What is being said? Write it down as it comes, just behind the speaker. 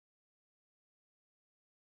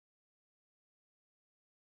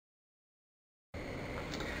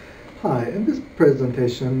Hi, in this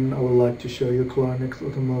presentation I would like to show you QNX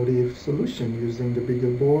automotive solution using the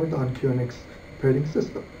Beagle Board on QNX operating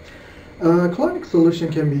system. QNX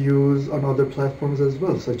solution can be used on other platforms as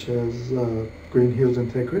well, such as Green Hills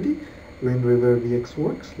Integrity, Wind River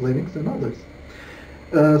VxWorks, Linux, and others.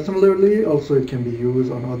 Similarly, also it can be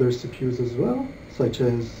used on other CPUs as well, such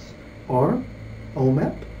as ARM,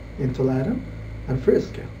 OMAP, Intel Atom, and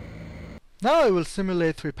Freescale. Now I will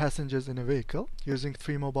simulate 3 passengers in a vehicle using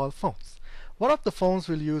 3 mobile phones. One of the phones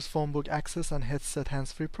will use phonebook access and headset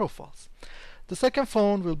hands-free profiles. The second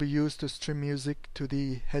phone will be used to stream music to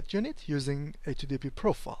the head unit using HTTP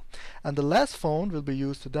profile. And the last phone will be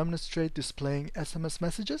used to demonstrate displaying SMS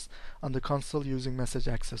messages on the console using message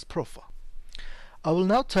access profile. I will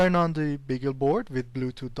now turn on the Beagle board with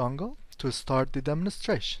Bluetooth dongle to start the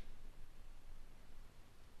demonstration.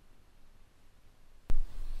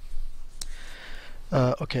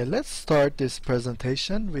 Okay, let's start this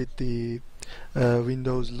presentation with the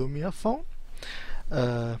Windows Lumia phone.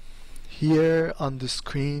 Here on the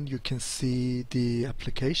screen you can see the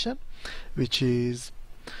application, which is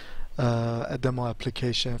a demo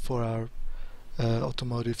application for our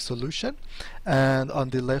automotive solution, and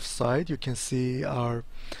on the left side you can see our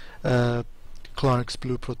QNX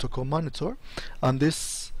Blue protocol monitor. On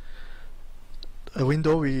this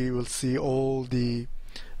window we will see all the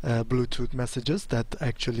Bluetooth messages that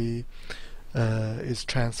actually is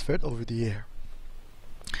transferred over the air.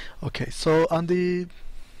 Okay, so on the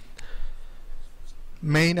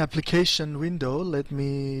main application window, let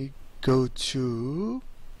me go to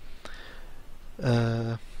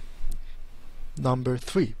number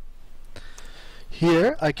 3.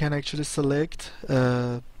 Here I can actually select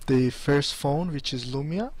the first phone, which is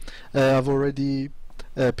Lumia. I've already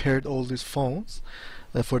paired all these phones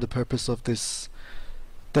for the purpose of this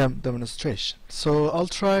demonstration. So I'll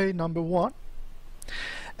try number 1,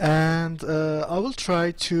 and I will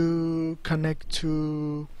try to connect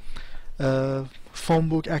to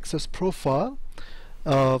phonebook access profile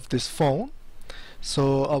of this phone.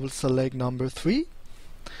 So I will select number 3.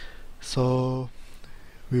 So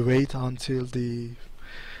we wait until the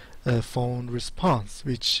phone responds,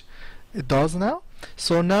 which it does now.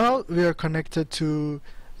 So now we are connected to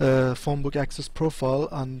phonebook access profile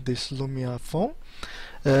on this Lumia phone.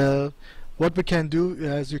 What we can do,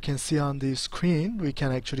 as you can see on the screen, we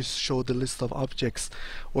can actually show the list of objects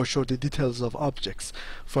or show the details of objects.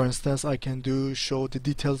 For instance, I can do show the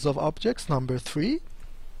details of objects, number 3.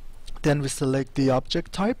 Then we select the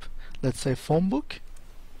object type, let's say phonebook.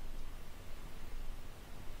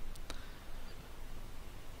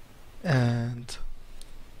 And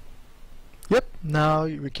yep, now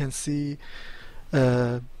we can see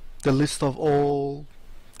the list of all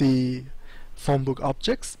the phonebook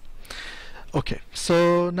objects. Okay,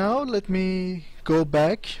 so now let me go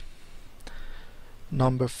back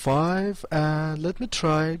number 5 and let me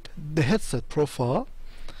try the headset profile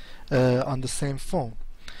on the same phone.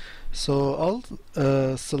 So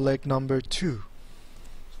I'll select number 2.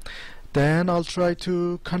 Then I'll try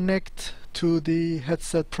to connect to the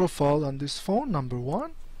headset profile on this phone, number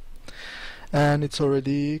 1, and it's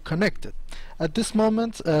already connected. At this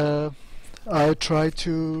moment I try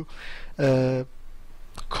to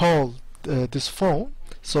call this phone,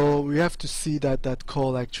 so we have to see that that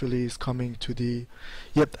call actually is coming to the,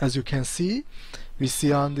 yep, as you can see, we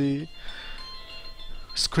see on the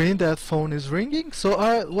screen that phone is ringing. So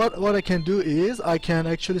what I can do is I can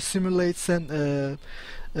actually simulate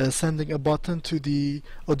sending a button to the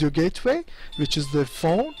audio gateway, which is the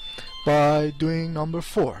phone, by doing number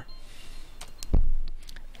 4.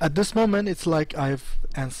 At this moment it's like I've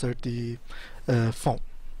answered the phone.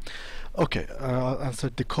 Okay,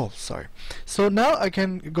 answered the call, sorry. So now I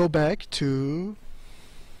can go back to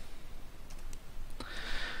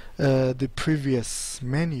the previous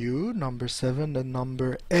menu, number 7 and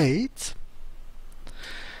number 8.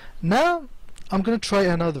 Now I'm gonna try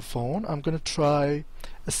another phone. I'm gonna try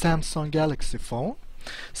a Samsung Galaxy phone.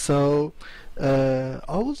 So I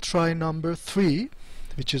will try number 3,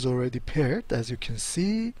 which is already paired, as you can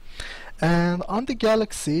see. And on the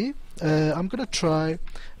Galaxy I'm gonna try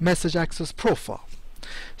message access profile.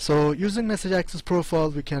 So using message access profile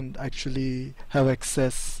we can actually have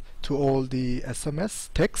access to all the SMS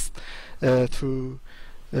text through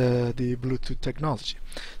the Bluetooth technology.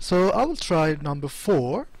 So I will try number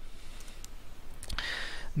 4.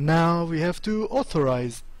 Now we have to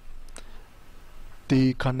authorize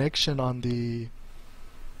the connection on the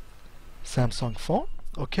Samsung phone.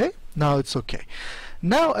 Okay, now it's okay.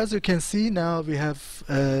 Now as you can see, now we have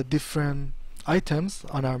different items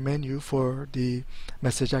on our menu for the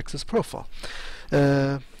message access profile.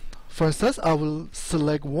 for instance, I will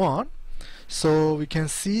select one, so we can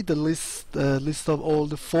see the list of all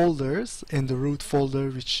the folders in the root folder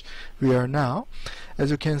which we are now.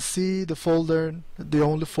 As you can see, the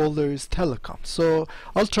only folder is telecom. So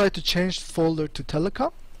I'll try to change the folder to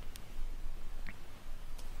telecom.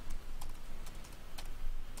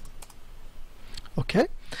 Okay,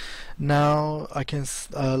 now I can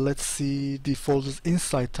let's see the folders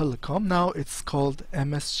inside telecom. Now it's called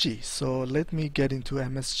MSG. So let me get into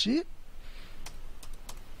MSG.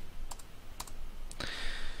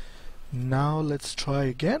 Now let's try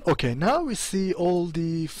again. Okay, now we see all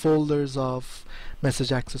the folders of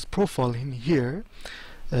message access profile in here,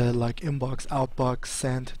 like inbox, outbox,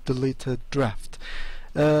 sent, deleted, draft.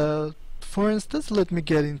 For instance, let me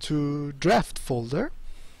get into draft folder.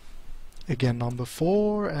 Again, number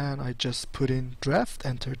 4, and I just put in draft,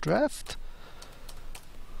 enter draft.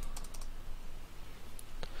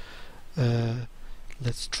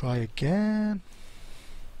 Let's try again.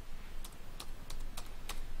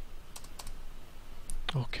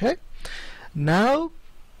 Okay, now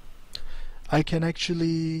I can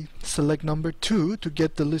actually select number 2 to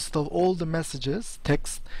get the list of all the messages,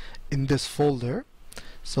 text in this folder.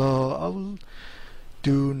 So I will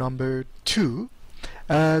do number 2.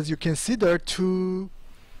 As you can see, there are 2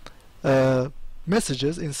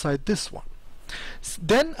 messages inside this one.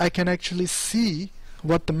 Then I can actually see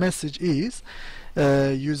what the message is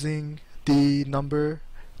using the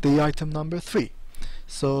item number 3.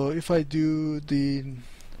 So if I do the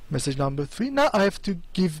message number 3, now I have to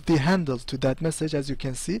give the handle to that message. As you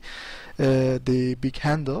can see, the big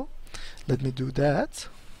handle. Let me do that.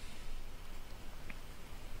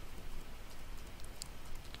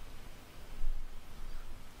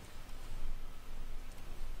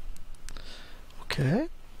 Okay,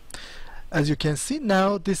 as you can see,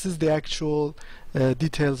 now this is the actual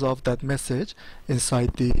details of that message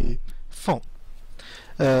inside the phone.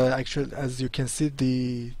 Actually, as you can see,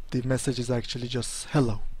 the message is actually just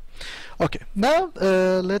hello. Okay, now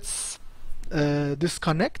let's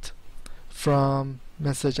disconnect from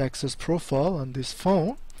message access profile on this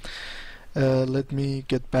phone. Let me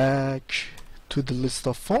get back to the list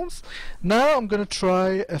of phones. Now I'm gonna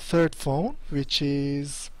try a third phone, which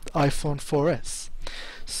is iPhone 4S.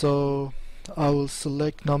 So I will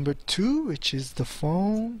select number 2, which is the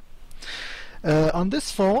phone. On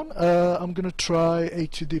this phone, I'm gonna try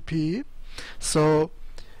HTTP. So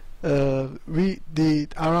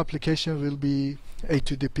our application will be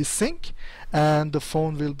HTTP sync, and the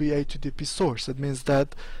phone will be HTTP source. It means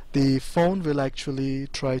that the phone will actually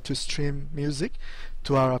try to stream music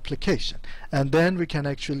to our application, and then we can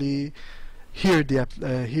actually hear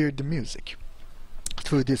the music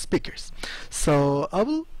through the speakers. So I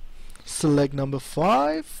will select number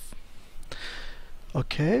 5.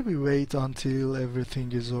 Okay, we wait until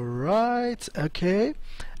everything is alright. Okay,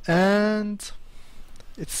 and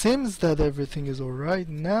it seems that everything is alright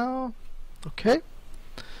now. Okay,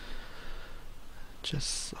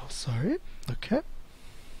 just sorry. Okay,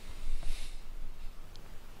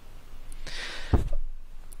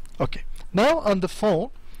 okay, now on the phone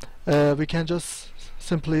we can just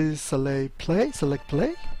simply select play,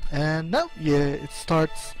 and now it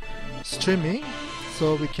starts streaming,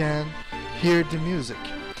 so we can hear the music.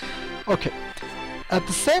 Okay, at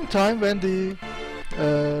the same time, when the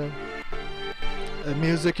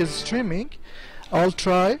music is streaming, I'll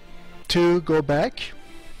try to go back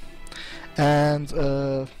and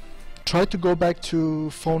try to go back to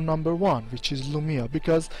phone number 1, which is Lumia,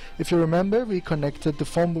 because if you remember, we connected the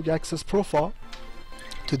phone book access profile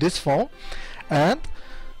to this phone, and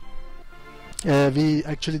we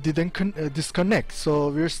actually didn't disconnect, so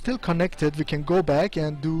we're still connected. We can go back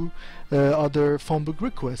and do other phone book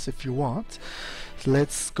requests if you want. So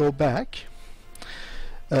let's go back.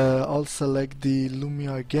 I'll select the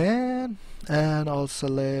Lumia again, and I'll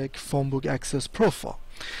select phone book access profile.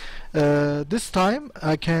 This time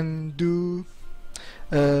I can do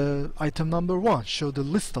item number 1, show the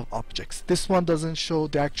list of objects. This one doesn't show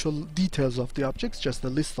the actual details of the objects, just the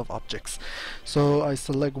list of objects. So I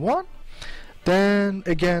select 1. Then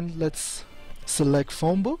again, let's select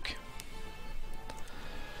phone book.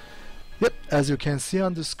 Yep, as you can see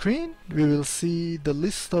on the screen, we will see the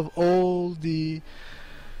list of all the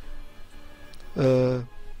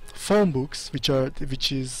phone books which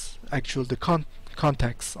is actually the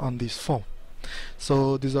contacts on this phone.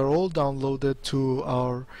 So these are all downloaded to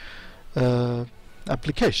our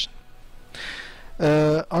application.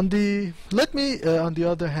 On the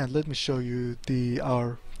other hand, let me show you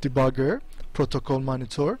our debugger protocol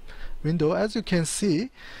monitor window. As you can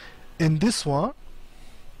see in this one,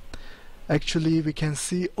 actually we can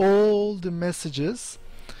see all the messages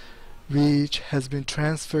which has been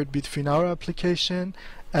transferred between our application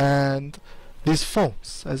and these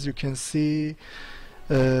phones. As you can see,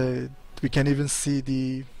 we can even see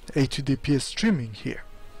the A2DP streaming here.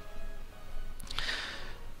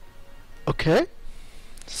 Okay,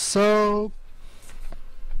 so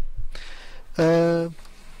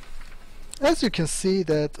as you can see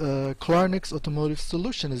that QNX automotive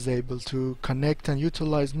solution is able to connect and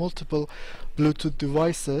utilize multiple Bluetooth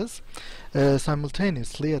devices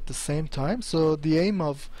simultaneously at the same time. So the aim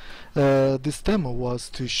of this demo was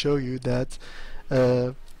to show you that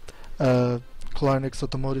QNX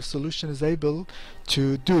automotive solution is able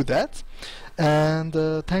to do that. And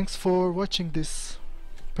thanks for watching this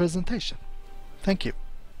presentation. Thank you.